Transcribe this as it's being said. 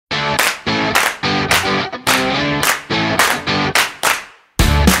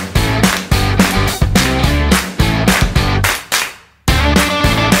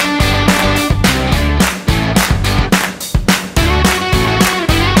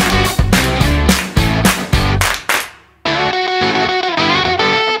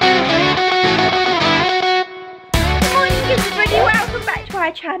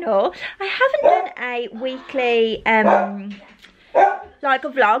channel. I haven't done a weekly like a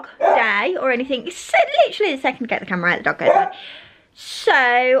vlog day or anything. It's literally the second to get the camera out, the dog goes bad.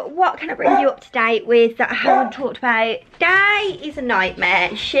 So what can I bring you up to date with that I haven't talked about? Day is a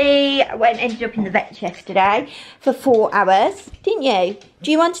nightmare. She ended up in the vet yesterday for 4 hours, didn't you? Do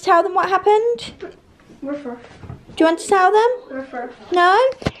you want to tell them what happened? Refer. Do you want to tell them? Refer. No?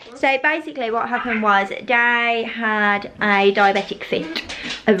 So basically what happened was Day had a diabetic fit.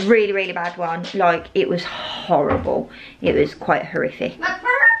 A really, really bad one. Like, it was horrible. It was quite horrific.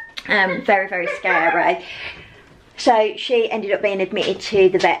 Very, very scary. So she ended up being admitted to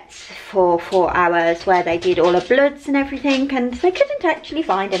the vets for 4 hours where they did all her bloods and everything, and they couldn't actually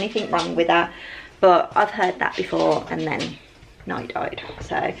find anything wrong with her. But I've heard that before, and then Night died.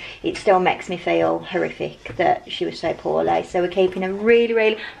 So it still makes me feel horrific that she was so poorly. So we're keeping a really,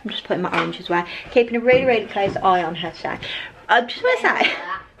 really, I'm just putting my oranges away, keeping a really, really close eye on her today. I just want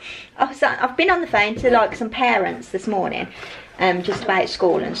to say, I've been on the phone to like some parents this morning, just about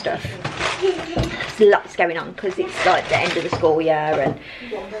school and stuff. There's lots going on because it's like the end of the school year and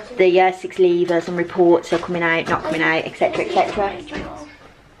the year 6 leavers and reports are coming out, not coming out, etc, etc.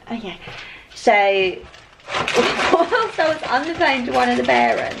 Oh yeah. So whilst I was on the phone to one of the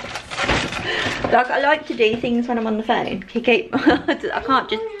parents, like, I like to do things when I'm on the phone. I can't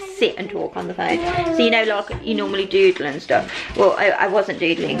just sit and talk on the phone. So, you know, like you normally doodle and stuff. Well, I wasn't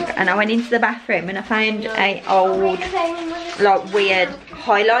doodling, and I went into the bathroom and I found a old, like, weird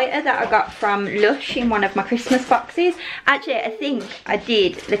highlighter that I got from Lush in one of my Christmas boxes. Actually, I think I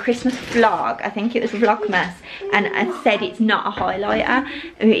did the Christmas vlog. I think it was Vlogmas, and I said it's not a highlighter.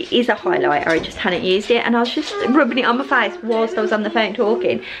 It is a highlighter, I just hadn't used it, and I was just rubbing it on my face whilst I was on the phone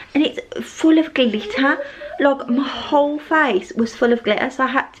talking, and it's full of glitter. Like, my whole face was full of glitter, so I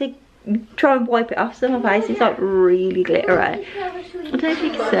had to try and wipe it off, so my face is like really glittery. I don't know if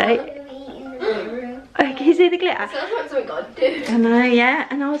you can see. Oh, can you see the glitter? Sounds like something God did. I know, yeah.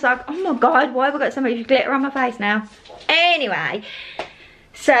 And I was like, oh my god, why have I got so much glitter on my face now? Anyway,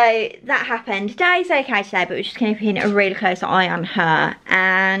 so that happened. Day's okay today, but we're just keeping a really close eye on her,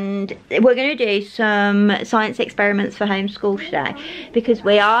 and we're going to do some science experiments for homeschool today, because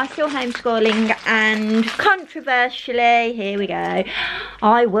we are still homeschooling, and controversially, here we go,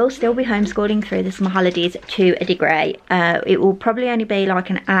 I will still be homeschooling through the summer holidays to a degree. It will probably only be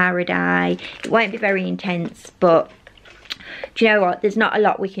like an hour a day. It won't be very intense, but do you know what, there's not a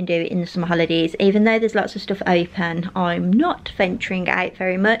lot we can do in the summer holidays. Even though there's lots of stuff open, I'm not venturing out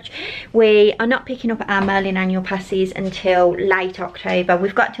very much. We are not picking up our Merlin annual passes until late October.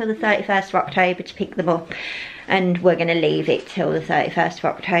 We've got till the 31st of October to pick them up, and we're going to leave it till the 31st of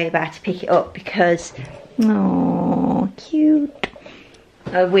October to pick it up because, oh, cute.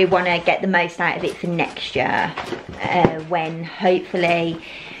 We want to get the most out of it for next year, when hopefully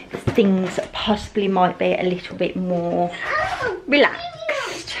things possibly might be a little bit more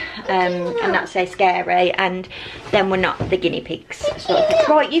relaxed, and not so scary, and then we're not the guinea pigs sort of thing.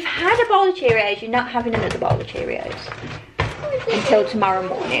 Right, you've had a bowl of Cheerios, you're not having another bowl of Cheerios until tomorrow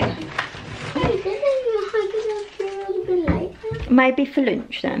morning. Maybe for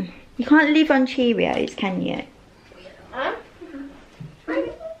lunch then. You can't live on Cheerios, can you?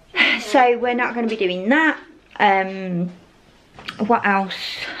 So we're not going to be doing that. What else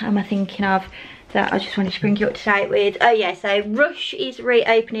am I thinking of that I just wanted to bring you up to date with? Oh yeah, so Rush is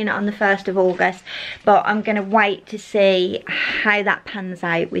reopening on the 1st of August, but I'm going to wait to see how that pans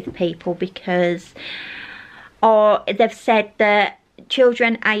out with people, because they've said that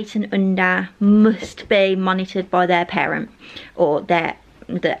children 8 and under must be monitored by their parent or the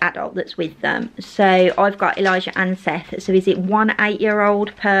adult that's with them. So I've got Elijah and Seth, so is it 1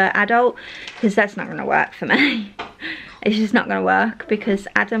 8-year-old per adult? Because that's not going to work for me. It's just not going to work, because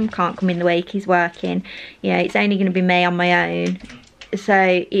Adam can't come in the week, he's working. You know, it's only going to be me on my own, so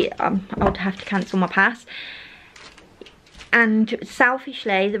I'll have to cancel my pass. And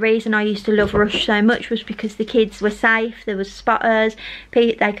selfishly, the reason I used to love Rush so much was because the kids were safe, there was spotters,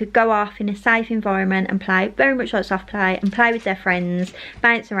 they could go off in a safe environment and play, very much like soft play, and play with their friends,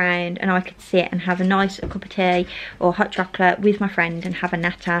 bounce around, and I could sit and have a nice cup of tea or hot chocolate with my friend and have a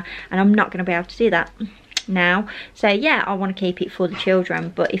natter, and I'm not going to be able to do that now. So yeah, I want to keep it for the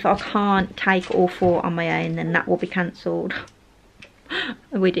children, but if I can't take all 4 on my own, then that will be cancelled.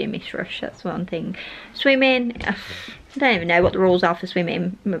 We do miss Rush, that's one thing. Swimming, I don't even know what the rules are for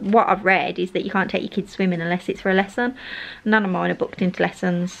swimming. What I've read is that you can't take your kids swimming unless it's for a lesson. None of mine are booked into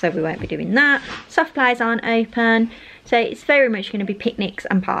lessons, so we won't be doing that. Soft plays aren't open, so it's very much going to be picnics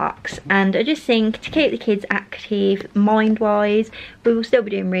and parks. And I just think to keep the kids active mind wise, we will still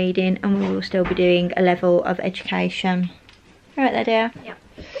be doing reading, and we will still be doing a level of education. Right there, dear? Yeah.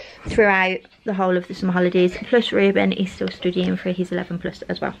 throughout the whole of the summer holidays. Plus Ruben is still studying for his 11 plus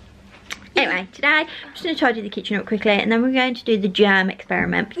as well. Anyway, today I'm just going to tidy the kitchen up quickly, and then we're going to do the germ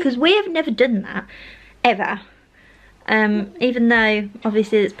experiment, because we have never done that ever. Even though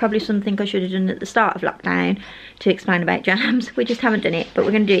obviously it's probably something I should have done at the start of lockdown to explain about germs. We just haven't done it, but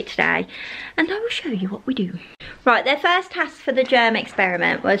we're going to do it today, and I will show you what we do. Right, their first task for the germ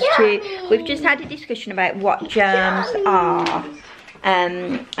experiment was we've just had a discussion about what germs are,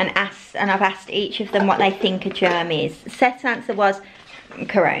 and I've asked each of them what they think a germ is. Seth's answer was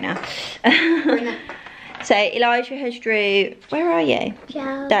Corona. So Elijah has drew, where are you?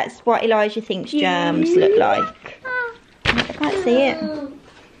 Germs. That's what Elijah thinks germs look like. I can't see it.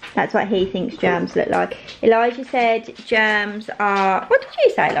 That's what he thinks germs look like. Elijah said germs are, what did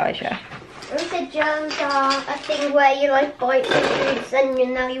you say, Elijah? I said germs are a thing where you like bite the foods and you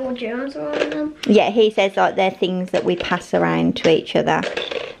know your germs are on them. Yeah, he says like they're things that we pass around to each other.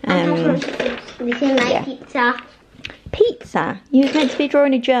 We can make pizza. Pizza? You was meant to be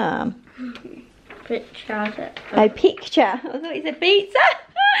drawing a germ. Picture. Oh, picture. I thought it said pizza.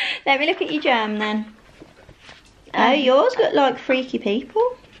 Let me look at your germ then. Oh, yours look like freaky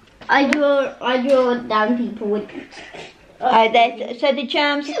people. I draw down people with. Oh, so the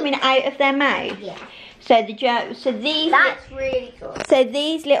germs are coming out of their mouth. Yeah. So the germs. So these. That's really cool. So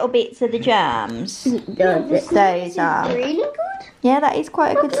these little bits are the germs. Those are. Really good. Yeah, that is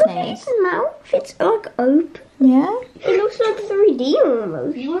quite a good Look at sneeze. its mouth. It's like open. Yeah. It looks like 3D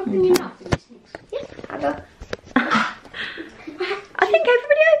almost. You open your mouth and sneeze. Yeah. I think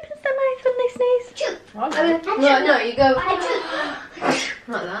everybody opens their mouth when they sneeze. No, you go like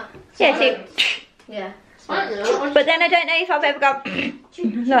that. Yeah, see. Yeah. But then I don't know if I've ever gone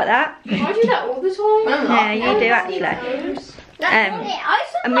like that. I do that all the time. Yeah, you do actually.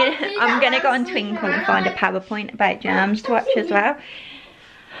 I'm gonna go on Twinkle and find a PowerPoint about germs to watch as well.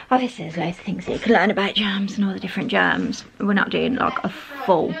 Obviously there's loads of things that you can learn about germs and all the different germs. We're not doing like a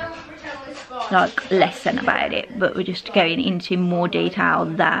full lesson about it, but we're just going into more detail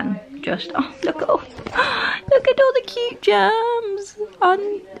than just look at all the cute germs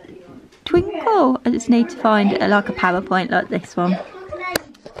on Twinkle. I just need to find like a PowerPoint like this one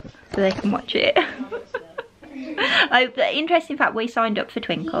so they can watch it. Oh, the interesting fact, we signed up for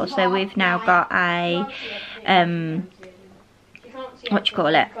Twinkle, so we've now got a what do you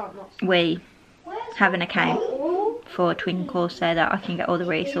call it? We have an account for Twinkle so that I can get all the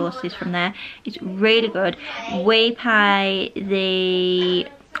resources from there. It's really good. We pay the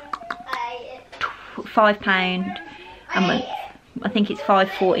 £5 a month. I think it's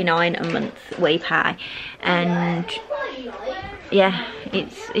 £5.49 a month we pay, and yeah,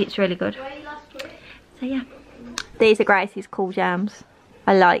 it's really good. So yeah, these are Gracie's cool jams.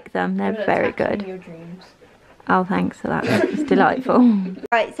 I like them, they're very good. Your dreams. Oh, thanks for that. It's delightful.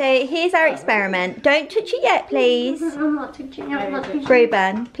 Right, so here's our experiment. Don't touch it yet, please. I'm not touching it.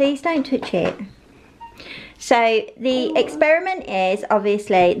 Ruben, please don't touch it. So the experiment is,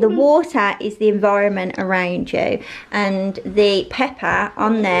 obviously, the water is the environment around you, and the pepper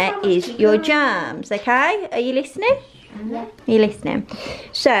on there is your germs, okay? Are you listening? Yeah. Are you listening?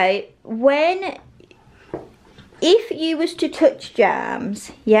 So if you was to touch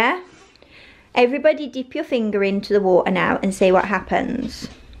germs, yeah? Everybody dip your finger into the water now and see what happens.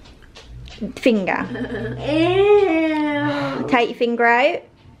 Finger. Ew. Take your finger out.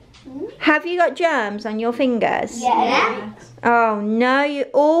 Have you got germs on your fingers? Yeah. Oh no, you're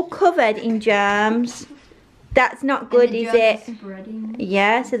all covered in germs. That's not good, is it? Spreading.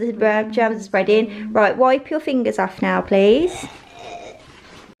 Yeah, so the germs are spreading. Right, wipe your fingers off now, please.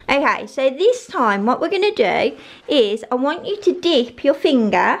 Okay, so this time what we're going to do is I want you to dip your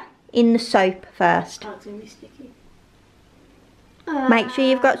finger in the soap first. That's gonna be sticky. Make sure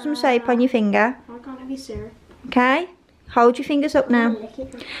you've got some soap on your finger. I can't be serious. Okay? Hold your fingers up now.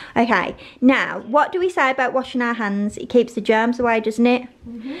 Okay, now what do we say about washing our hands? It keeps the germs away, doesn't it?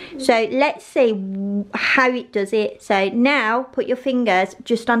 So let's see how it does it. So now put your fingers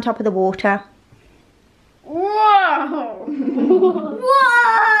just on top of the water. Whoa!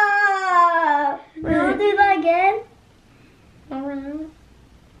 Whoa! We'll do that again.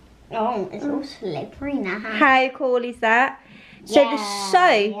 Oh, it's all slippery now. How cool is that? So the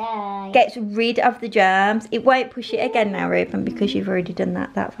soap gets rid of the germs. It won't push it again now, Ruben, because you've already done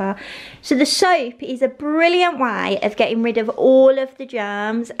that far. So the soap is a brilliant way of getting rid of all of the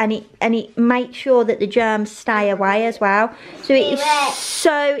germs, and it makes sure that the germs stay away as well. So it is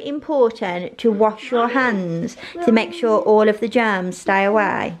so important to wash your hands to make sure all of the germs stay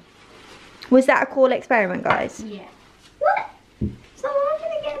away. Was that a cool experiment, guys? Yeah. What? So I'm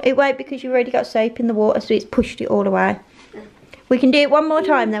gonna get. It won't, because you've already got soap in the water, so it's pushed it all away. We can do it one more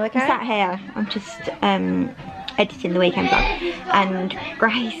time though, okay? I'm sat here, I'm just editing the weekend vlog, and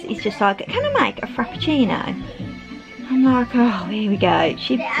Grace is just like, can I make a Frappuccino? I'm like, oh, here we go.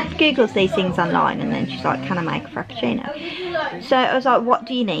 She Googles these things online and then she's like, can I make a Frappuccino? So I was like, what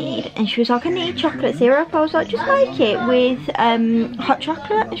do you need? And she was like, I need chocolate syrup. I was like, just make it with hot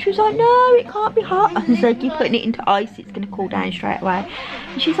chocolate. And she was like, no, it can't be hot. I was like, you're putting it into ice, it's going to cool down straight away.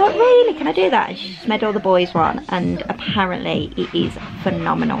 And she's like, really, can I do that? And she's made all the boys one, and apparently it is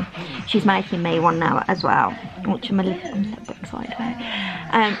phenomenal. She's making me one now as well, which I'm a little bit excited about.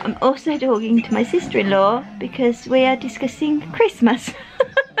 I'm also talking to my sister-in-law because we are discussing Christmas.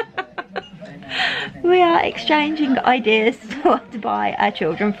 We are exchanging ideas for what to buy our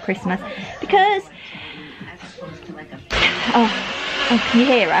children for Christmas because oh can you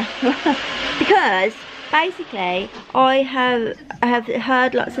hear her? Because basically I have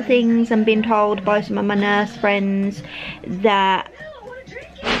heard lots of things and been told by some of my nurse friends that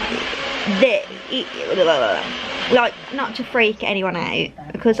like, not to freak anyone out,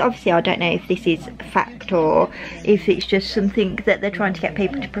 because obviously I don't know if this is fact or if it's just something that they're trying to get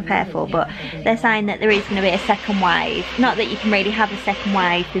people to prepare for, but they're saying that there is going to be a second wave. Not that you can really have a second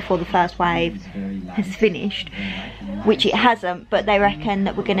wave before the first wave has finished, which it hasn't, but they reckon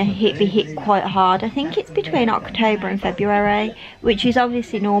that we're going to be hit quite hard. I think it's between October and February, which is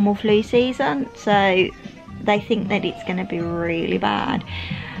obviously normal flu season, so they think that it's going to be really bad.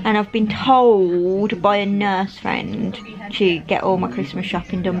 And I've been told by a nurse friend to get all my Christmas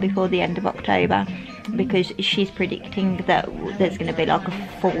shopping done before the end of October, because she's predicting that there's going to be like a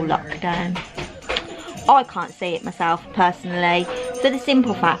full lockdown. I can't see it myself personally, for the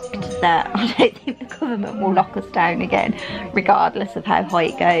simple fact that I don't think the government will lock us down again, regardless of how high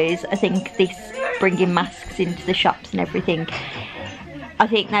it goes. I think this bringing masks into the shops and everything, I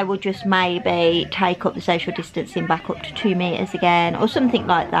think they will just maybe take up the social distancing back up to 2 metres again, or something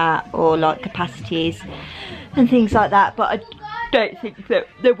like that, or like capacities and things like that. But I don't think that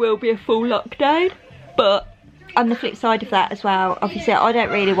there will be a full lockdown. But on the flip side of that as well, obviously I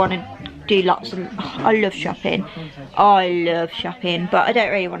don't really want to do lots of, I love shopping, but I don't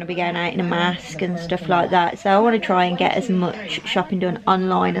really want to be going out in a mask and stuff like that. So I want to try and get as much shopping done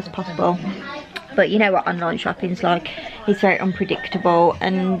online as possible. But you know what online shopping's like, it's very unpredictable,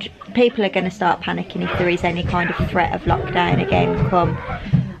 and people are going to start panicking if there is any kind of threat of lockdown again come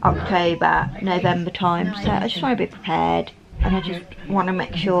October, November time. So I just want to be prepared, and I just want to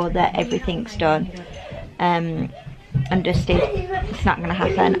make sure that everything's done and dusted. It's not going to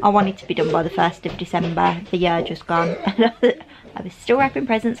happen. I want it to be done by the 1st of December, the year just gone. I was still wrapping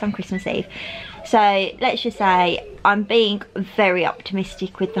presents on Christmas Eve. So let's just say I'm being very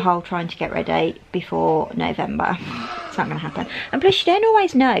optimistic with the whole trying to get ready before November. It's not going to happen. And plus you don't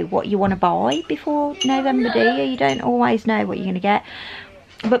always know what you want to buy before November, do you? You don't always know what you're going to get.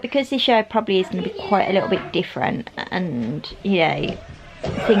 But because this year probably is going to be quite a little bit different, and you know,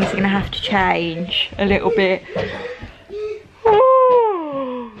 things are going to have to change a little bit.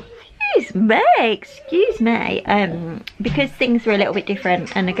 Excuse me, because things are a little bit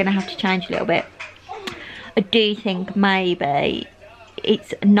different and are going to have to change a little bit, I do think maybe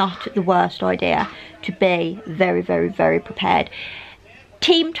it's not the worst idea to be very, very, very prepared.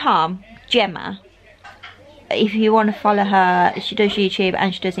 Team Tom, Gemma, if you want to follow her, she does YouTube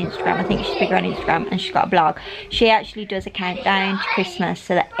and she does Instagram. I think she's bigger on Instagram, and she's got a blog. She actually does a countdown to Christmas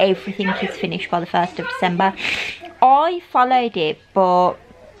so that everything is finished by the 1st of December. I followed it, but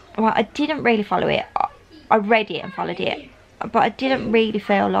well, I didn't really follow it. I read it and followed it, but I didn't really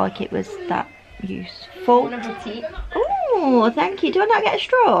feel like it was that useful. Want to have tea? Oh, thank you. Do I not get a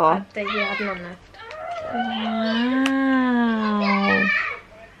straw? Yeah, I have none left. Wow.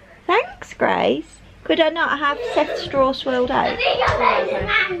 Thanks, Grace. Could I not have Seth's straw swirled out? I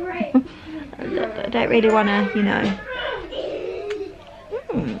don't really want to, you know.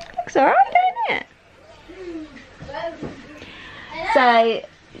 Looks alright, don't it? So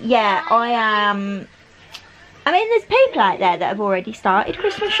yeah, I mean, there's people out there that have already started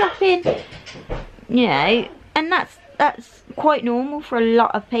Christmas shopping, you know, and that's quite normal for a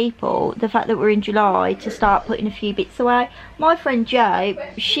lot of people, the fact that we're in July, to start putting a few bits away. My friend Jo,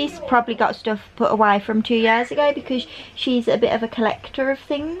 she's probably got stuff put away from 2 years ago, because she's a bit of a collector of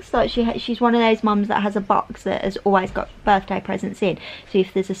things. Like she's one of those mums that has a box that has always got birthday presents in, so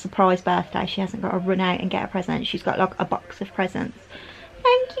if there's a surprise birthday she hasn't got to run out and get a present, she's got like a box of presents.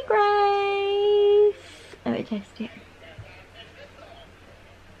 Thank you, Grace. Let me taste it.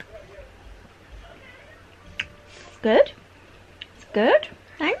 It's good. It's good.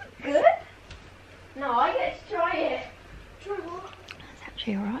 Thanks. Good? No, I get to try it. Try what? That's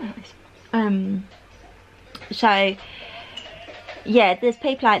actually alright. So yeah, there's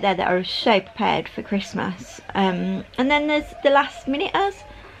people out there that are so prepared for Christmas, and then there's the last minuters,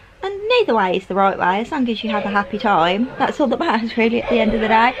 and neither way is the right way. As long as you have a happy time, that's all that matters really at the end of the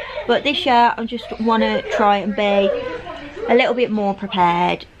day. But this year I just want to try and be a little bit more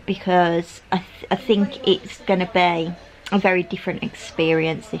prepared, because I think it's going to be a very different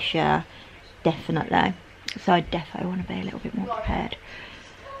experience this year, definitely. So I definitely want to be a little bit more prepared.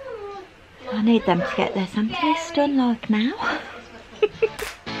 I need them to get their Santa list done like now.